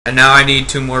And now I need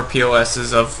 2 more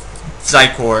POSs of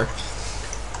Zycor.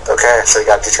 Okay, so you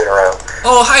got 2 in a row.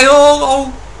 Oh, hi,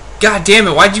 oh, god damn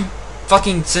it, why'd you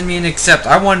fucking send me an accept?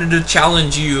 I wanted to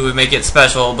challenge you and make it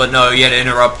special, but no, you had to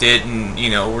interrupt it, and, you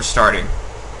know, we're starting.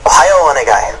 Ohio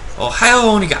Onegai.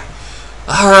 Ohio Onegai.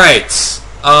 Alright,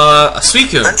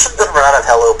 Suicune. Then should run out of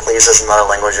hello pleases in other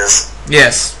languages.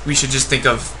 Yes, we should just think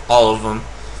of all of them.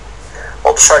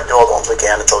 We'll just try to do all the ones we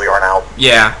can until we run out.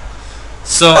 Yeah.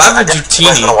 So, I have a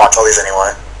Dratini. I'm gonna watch all these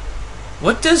anyway.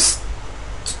 What does...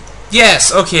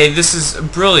 Yes, okay, this is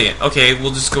brilliant. Okay,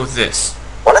 we'll just go with this.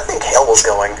 What I think Hail was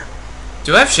going.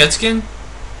 Do I have Shedskin?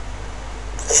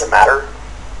 Does it matter?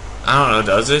 I don't know,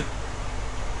 does it?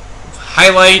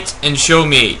 Highlight and show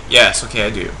me. Yes, okay, I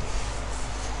do.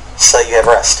 So you have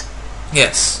rest.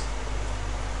 Yes.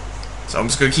 So I'm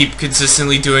just gonna keep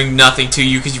consistently doing nothing to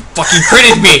you because you fucking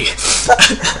critted me!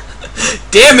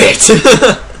 Damn it!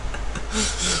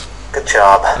 Good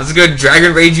job. I was gonna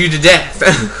Dragon Rage you to death.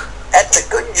 That's a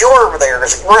good job there,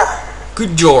 Zebra.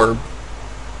 Good job.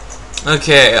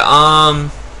 Okay,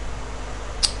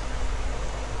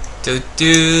 do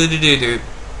do do do do.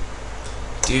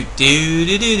 Do do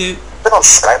do do do. I've been on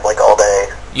Skype like all day.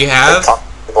 You have?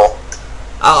 People.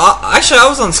 Actually, I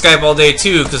was on Skype all day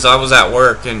too because I was at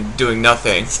work and doing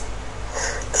nothing.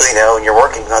 Because, you know, when you're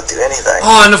working, you don't do anything.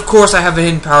 Oh, and of course I have a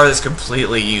hidden power that's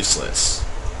completely useless.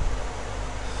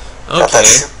 Okay.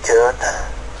 That's good.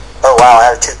 Oh wow, I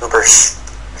have 2 Ubers.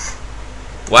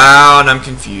 Wow, and I'm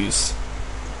confused.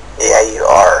 Yeah, you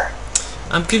are.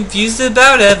 I'm confused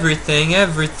about everything,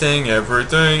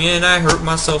 and I hurt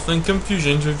myself in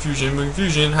confusion.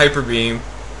 Hyper Beam.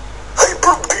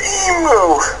 Hyper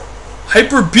Beam!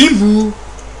 Hyper Beam!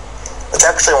 It's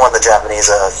actually one of the Japanese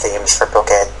themes for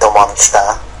Pokémon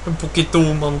Monster.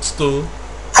 Pokémon Monster.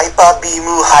 Hyper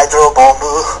Beamu Hydro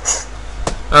Bombu.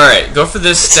 Alright, go for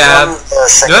this stab.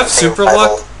 Do I have Super title.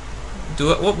 Luck?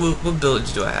 What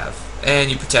ability do I have? And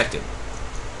you protect it.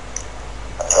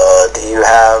 Do you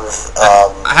have,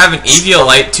 I have an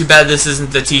Eviolite. Too bad this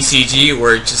isn't the TCG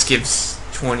where it just gives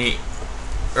 20...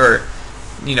 Or,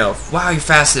 you know... Wow, you're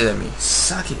faster than me.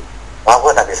 Suck it. Why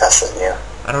wouldn't I be faster than you?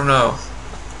 I don't know.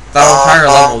 Thought I was higher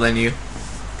level than you.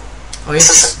 Oh, this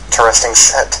is an interesting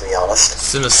set, to be honest.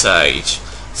 Simisage.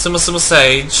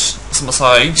 Simisage.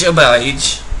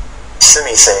 Abage.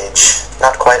 Semi-sage.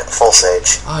 Not quite full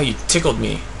sage. Oh, you tickled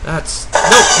me. That's...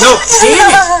 No,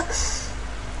 damn it!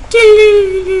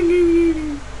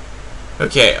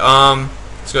 Okay,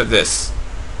 let's go with this.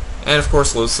 And of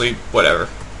course, low sleep, whatever.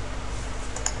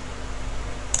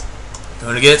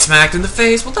 Gonna get smacked in the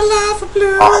face with a lava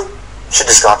blue. Should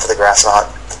just gone for the grass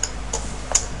knot.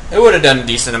 It would have done a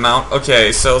decent amount.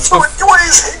 Okay, so let's go. So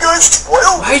anyways, hey guys,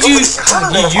 well, why'd you... of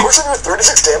course I did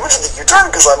 36 damage in the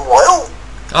U-turn because I'm wild.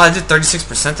 Oh, I did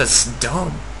 36%, that's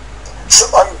dumb. So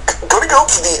I'm gonna go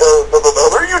for the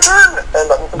other U-turn,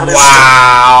 and I'm gonna...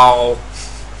 Wow.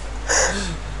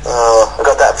 I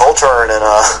got that Volturn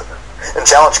in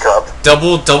Challenge Cup.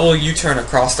 Double U-turn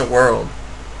across the world.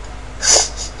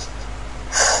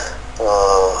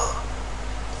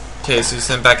 Okay, so you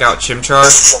send back out Chimchar.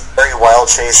 This is a very wild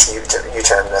chase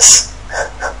U-turn this.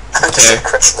 Okay.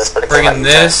 Christmas, but bringing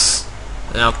this,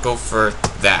 and I'll go for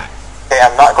that. Hey,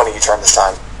 I'm not going to U-turn this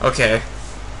time. Okay.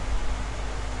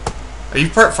 Are you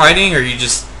part fighting, or are you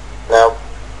just... No.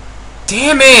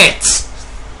 Damn it!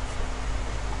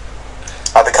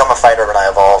 I become a fighter when I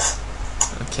evolve.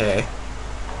 Okay.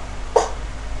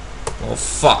 Well,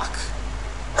 fuck.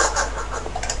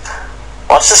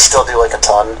 Watch this still do like a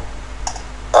ton.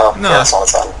 Oh, no. Yeah, it's not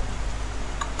a ton.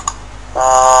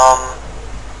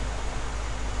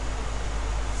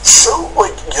 So,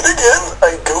 like, yet again,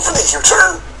 I go for the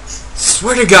U-turn.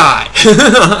 Swear to God!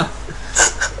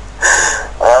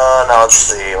 Now let's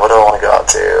see, what do I want to go out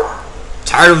to?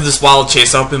 Tired of this wild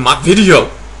chase up in my video!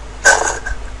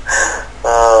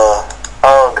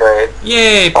 Oh great.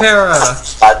 Yay, Para!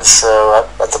 So,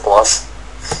 that's a plus.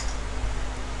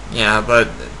 Yeah, but...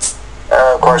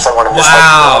 Of course I want to miss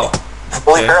wow!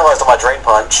 Fully paralyzed on my Drain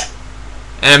Punch.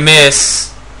 And a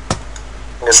miss.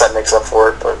 I guess that makes up for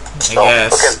it, but still. I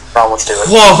guess. Okay, Ron, let's do it.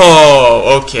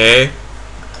 Whoa! Okay.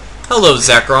 Hello,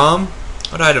 Zekrom.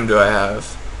 What item do I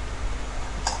have?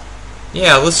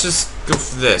 Yeah, let's just go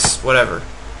for this. Whatever.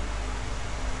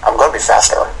 I'm gonna be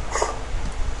faster.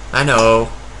 I know.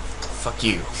 Fuck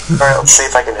you. Alright, let's see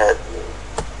if I can hit.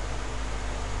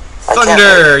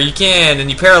 Thunder! You can, and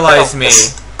you paralyzed me.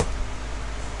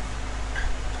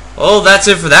 Well, that's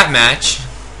it for that match.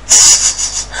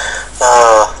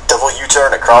 Double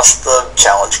U-turn across the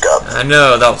Challenge Cup. I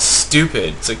know, that was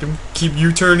stupid. It's like, keep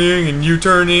U-turning, and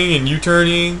U-turning, and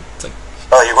U-turning. It's like,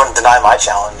 Oh, you're going to deny my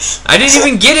challenge. I didn't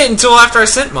even get it until after I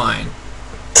sent mine.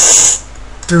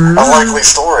 Unlikely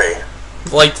story.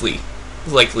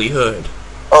 Likelihood.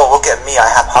 Oh, look at me. I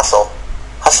have hustle.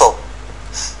 Hustle.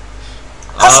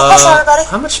 Hustle, everybody.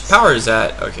 How much power is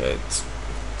that? Okay, it's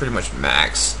pretty much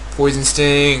max. Poison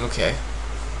Sting, okay.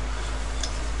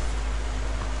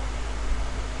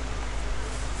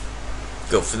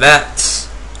 Go for that.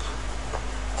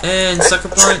 And Sucker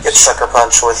Punch. Get Sucker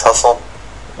Punch with hustle.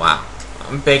 Wow.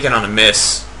 I'm banking on a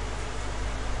miss.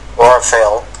 Or a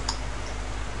fail.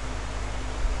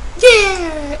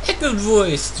 Yeah! Echoed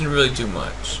voice. Didn't really do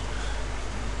much.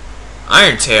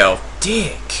 Iron Tail.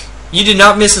 Dick. You did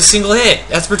not miss a single hit.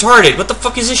 That's retarded. What the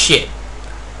fuck is this shit?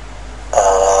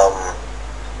 I'm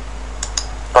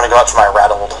gonna go out to my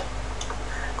rattled.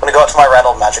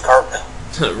 Magikarp.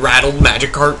 Rattled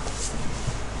Magikarp.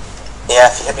 Yeah,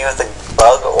 if you hit me with a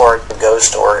bug or a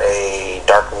ghost or a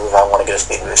dark move, I want to get a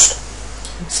speed boost.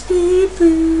 Speed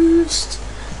boost.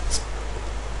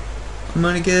 I'm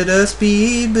gonna get a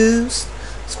speed boost.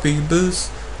 Speed boost.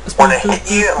 I want to hit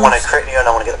you, I want to crit you, and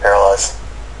I want to get a paralyze.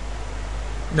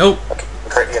 Nope. Okay,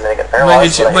 crit you and then get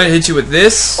paralyzed. I might hit you with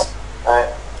this.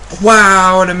 Alright.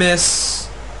 Wow, what a miss.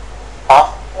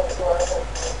 Huh?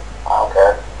 I don't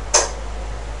care.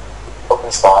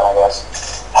 Open spot, I guess.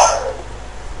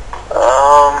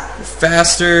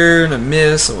 Faster and a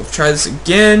miss, so we'll try this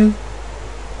again.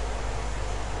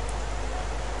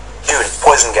 Dude,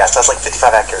 poison gas, that's like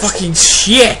 55 accuracy. Fucking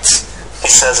shit! He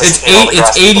says It's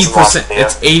 80%.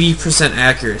 It's 80%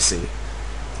 accuracy.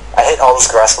 I hit all those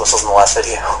grass whistles in the last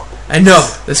video. I know,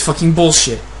 that's fucking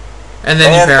bullshit. And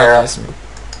then you paralyzed me.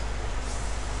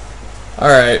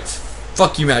 Alright.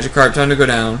 Fuck you, Magikarp, time to go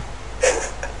down.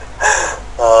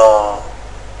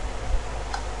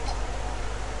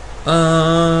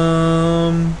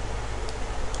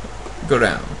 Go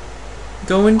down.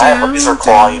 Going down. I hope these are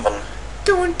claw even.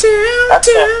 Going down, That's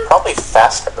down. probably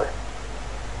faster.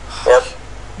 Yep.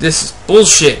 This is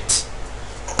bullshit.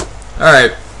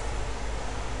 Alright.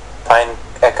 Pine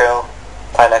Echo.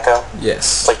 Yes.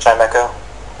 It's like Chime Echo.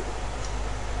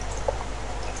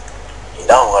 You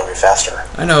know I'm gonna be faster.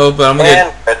 I know, but I'm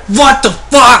gonna get... What the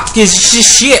fuck is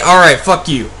this shit? Alright, fuck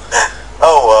you.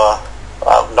 Oh,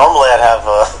 normally I'd have,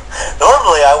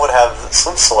 normally I would have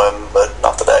Swim, but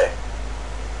not today.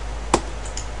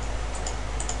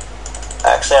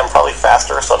 Actually, I'm probably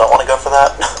faster, so I don't want to go for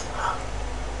that.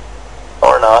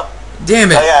 Or not.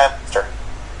 Damn it. Oh yeah, I'm faster.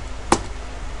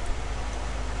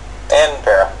 And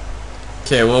para.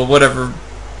 Okay, well, whatever.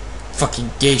 Fucking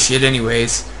gay shit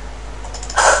anyways.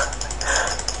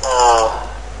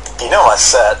 You know my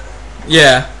set.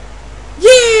 Yeah.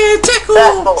 Yeah,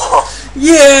 tackle!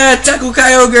 Yeah, tackle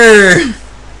Kyogre!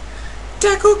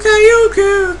 Tackle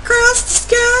Kyogre across the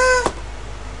sky!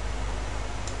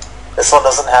 This one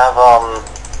doesn't have,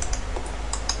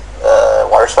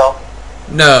 water spell?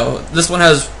 No, this one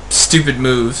has stupid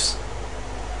moves.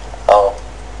 Oh.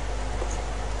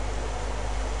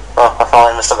 Oh, I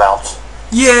finally missed a bounce.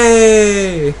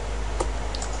 Yay!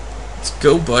 Let's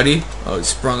go, buddy. Oh, it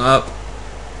sprung up.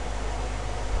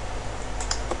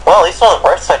 Well, at least on the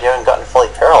bright side, you haven't gotten fully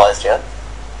paralyzed yet.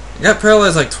 I got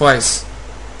paralyzed like twice.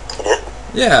 You did?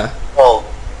 Yeah. Well,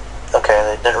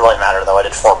 okay, it didn't really matter though. I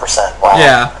did 4%. Wow.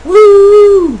 Yeah.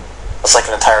 Woo! That's like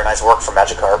an entire night's work for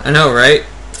Magikarp. I know, right?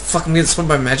 Fuck, I'm getting swept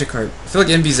by Magikarp. I feel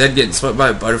like MVZ getting swept by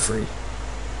a Butterfree.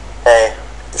 Hey,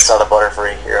 it's not a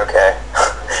Butterfree. You're okay.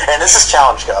 And this is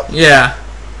Challenge Cup. Yeah.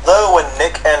 Though when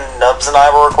Nick and Nubs and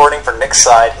I were recording for Nick's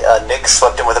side, Nick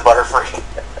swept him with a Butterfree.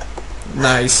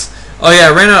 Nice. Oh yeah,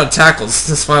 I ran out of tackles.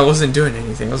 That's why I wasn't doing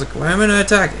anything. I was like, why am I not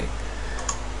attacking?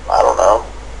 I don't know.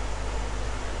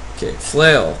 Okay,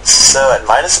 flail. So at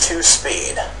 -2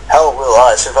 speed, how will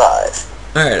I survive?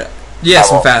 Alright.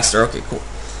 Yes, I'm faster. Okay, cool.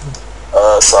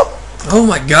 Sub. Oh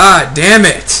my god, damn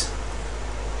it!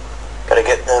 Gotta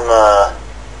get them,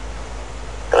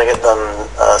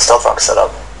 Stealth Rock set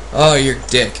up. Oh, you're a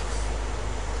dick.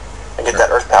 And get that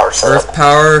Earth Power set up. Earth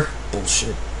Power?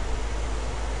 Bullshit.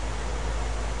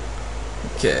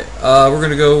 Okay, we're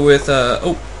gonna go with,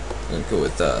 we're gonna go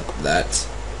with, that.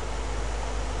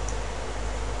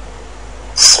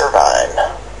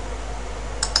 Servine.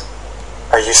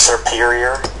 Are you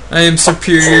superior? I am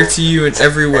superior to you in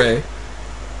every way.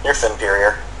 You're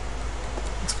inferior.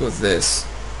 Let's go with this.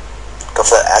 Go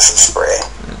for that acid spray.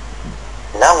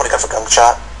 Now I'm gonna go for Gunk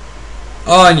Shot.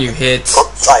 Oh, and you hit.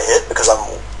 Oops, I hit because I'm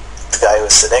the guy who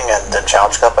was sitting, and in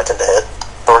Challenge Cup I tend to hit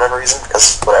for whatever reason,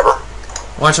 because whatever.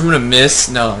 Watch, I'm gonna miss.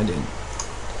 No, I didn't.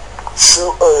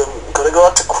 So, gonna go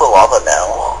out to Quilava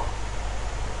now.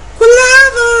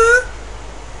 Quilava!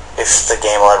 If the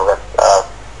game will ever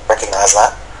recognize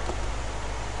that.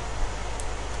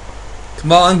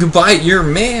 Come on, Goodbite. You're a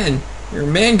man. You're a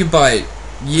man, Goodbite.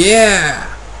 Yeah.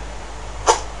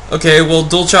 Okay, well,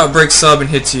 Dual Chop breaks sub and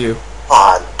hits you.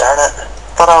 Aw, darn it. I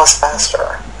thought I was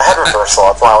faster. I had reversal,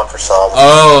 that's why I went for sub.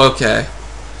 Oh, okay.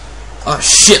 Oh,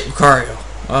 shit, Lucario.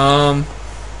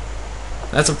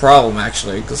 That's a problem,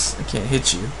 actually, because I can't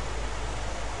hit you.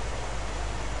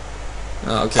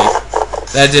 Oh, okay.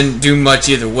 That didn't do much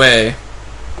either way.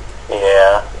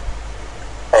 Yeah.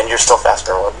 And you're still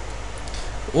faster, Wood.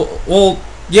 Well,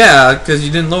 yeah, because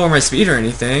you didn't lower my speed or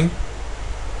anything.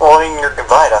 Well, I mean, you're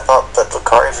Goodbite. I thought that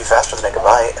Lucario would be faster than a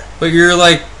Goodbite. But you're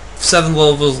like 7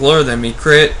 levels lower than me,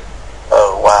 crit.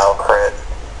 Oh, wow, crit.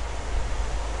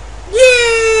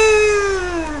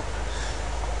 Yeah!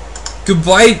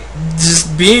 Goodbye,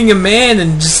 just being a man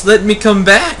and just letting me come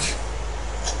back.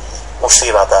 We'll see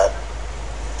about that.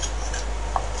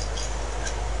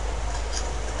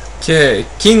 Okay,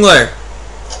 Kingler.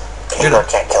 Kingler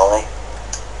can't kill me.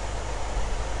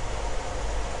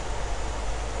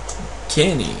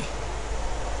 Can he?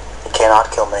 He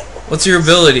cannot kill me. What's your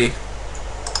ability?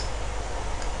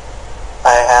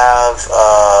 I have,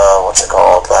 what's it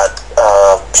called? That,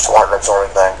 water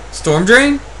absorbing thing. Storm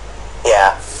Drain?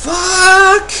 Yeah.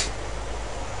 Fuck!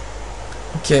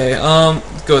 Okay,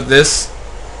 let's go with this.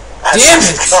 Damn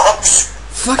it!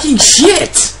 Fucking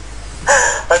shit!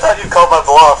 I thought you called my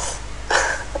bluff.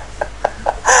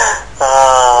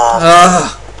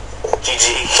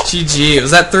 GG. GG.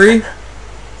 Was that 3?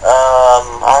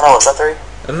 I don't know, was that 3?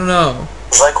 I don't know.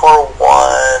 Zycor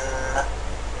 1...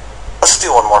 Let's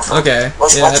do one more. Okay.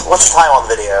 What's the time on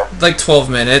the video? Like 12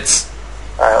 minutes.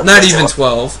 Alright, not even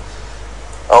 12.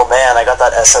 Oh man, I got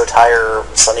that SO Tire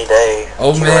sunny day.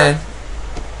 Oh man.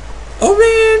 Oh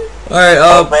man. Alright,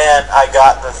 oh man, I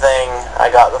got the thing. I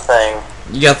got the thing.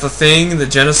 You got the thing? The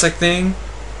Genesect thing?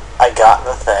 I got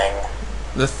the thing.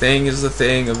 The thing is the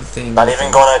thing of the thing. I'm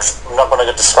not going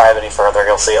to describe any further.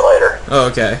 You'll see it later. Oh,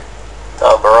 okay.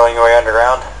 Burrowing your way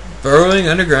underground. Burrowing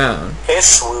underground. Hey,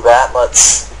 Swoobat,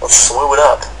 let's swoo it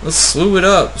up. Let's swoo it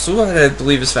up. Swoobat, I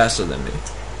believe, is faster than me.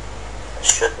 It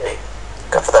should be.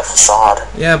 Go for that facade.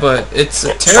 Yeah, but it's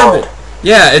a terrible.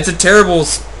 Yeah, it's a terrible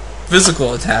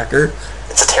physical attacker.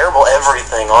 It's a terrible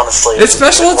everything, honestly. Its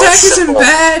special attack isn't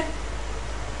bad.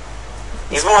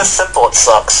 Even with simple, it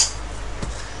sucks.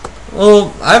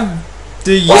 Well,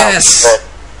 yes.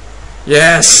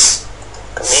 Yes.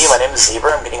 Me, my name is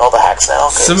Zebra. I'm getting all the hacks now.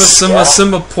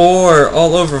 Simba, poor,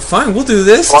 all over. Fine, we'll do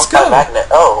this. Let's go. Magnet.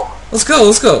 Oh. Let's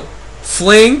go.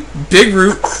 Fling, Big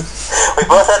Root. We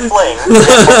both had Fling.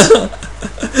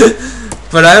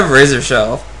 But I have Razor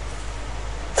Shell.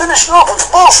 Finish it off with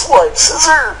Full Swipe,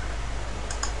 Scissor.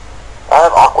 I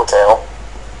have Aqua Tail.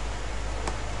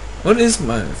 What is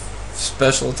my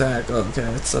special attack? Oh, okay,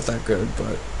 it's not that good,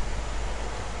 but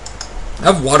I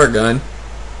have Water Gun.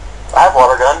 I have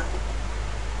Water Gun.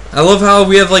 I love how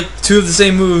we have like 2 of the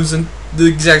same moves and the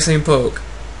exact same poke.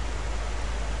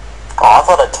 Oh, I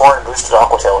thought a Torrent boosted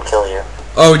Aqua Tail would kill you.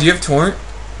 Oh, do you have Torrent?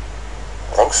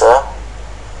 I think so.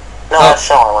 No, I have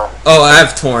Shell Armor. Oh, I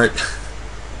have Torrent.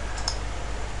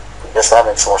 I guess that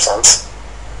makes more sense.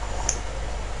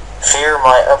 Fear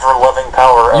my ever-loving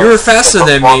power. You were faster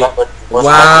than me.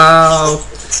 Wow.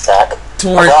 Stack.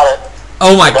 Torrent. I got it.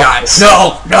 Oh my god.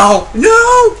 No.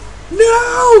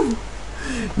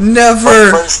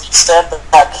 Never. Stand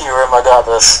back here, I got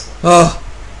this. Oh.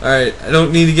 Alright. I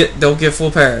don't need to get. Don't get full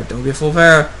power. Don't get full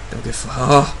power. Don't get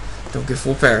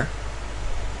full power.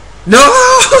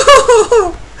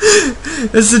 No!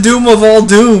 It's the doom of all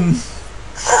doom.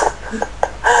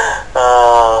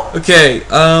 Okay,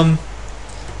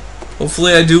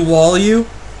 hopefully I do wall you.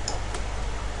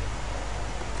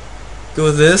 Go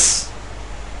with this.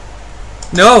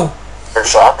 No!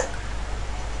 Thundershock.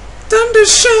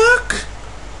 Thundershock!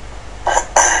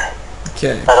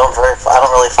 Okay. I don't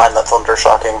really find that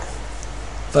Thundershocking.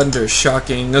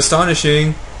 Thundershocking.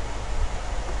 Astonishing.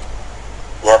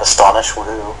 You have Astonish,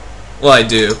 woohoo. Well, I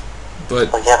do,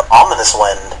 but... Well, you have Ominous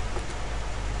Wind.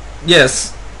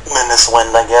 Yes. Ominous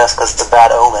Wind, I guess, because it's a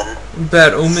bad omen.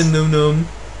 Bad omen, num.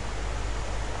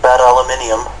 Bad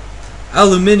aluminium.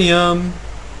 Aluminium.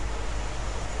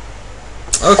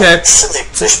 Okay. Silly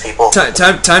fish people.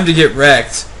 Time to get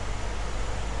wrecked.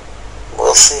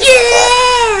 We'll see. Yeah!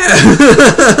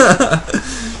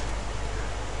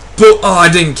 Oh, I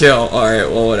didn't kill. Alright,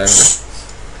 well, whatever.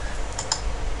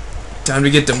 Time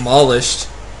to get demolished.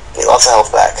 Get lots of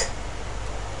health back.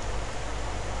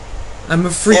 I'm a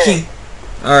freaking...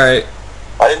 Alright.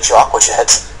 Why didn't you Aqua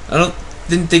Jet?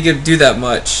 Didn't think it'd do that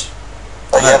much.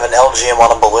 But you have an LGM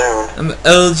on a balloon. I'm an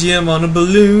LGM on a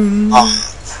balloon. Oh,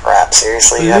 crap.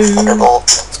 Seriously, you have Thunderbolt.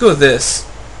 Let's go with this.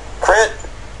 Crit.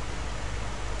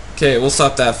 Okay, we'll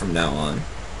stop that from now on.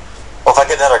 Well, if I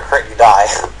get another crit, you die.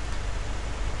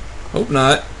 Hope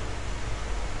not.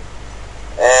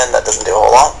 And that doesn't do a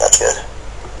whole lot. That's good.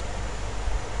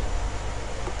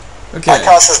 Okay. I like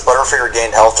how it says Butterfinger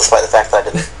gained health despite the fact that I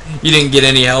didn't. You didn't get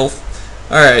any health.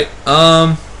 Alright,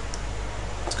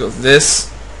 let's go with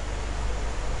this.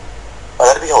 Oh,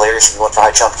 that'd be hilarious if you went for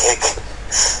high jump kick.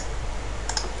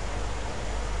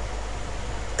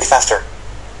 Be faster.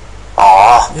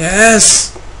 Aww. Yes!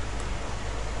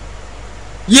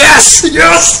 Yes!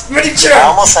 Yes! Magikarp! I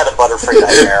almost had a Butterfree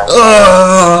nightmare.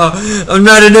 I'm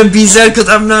not an MPZ because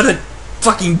I'm not a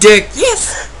fucking dick.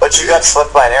 Yes! But you got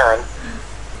swept by an Aaron.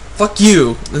 Fuck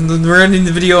you. And then we're ending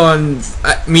the video on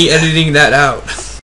me editing that out.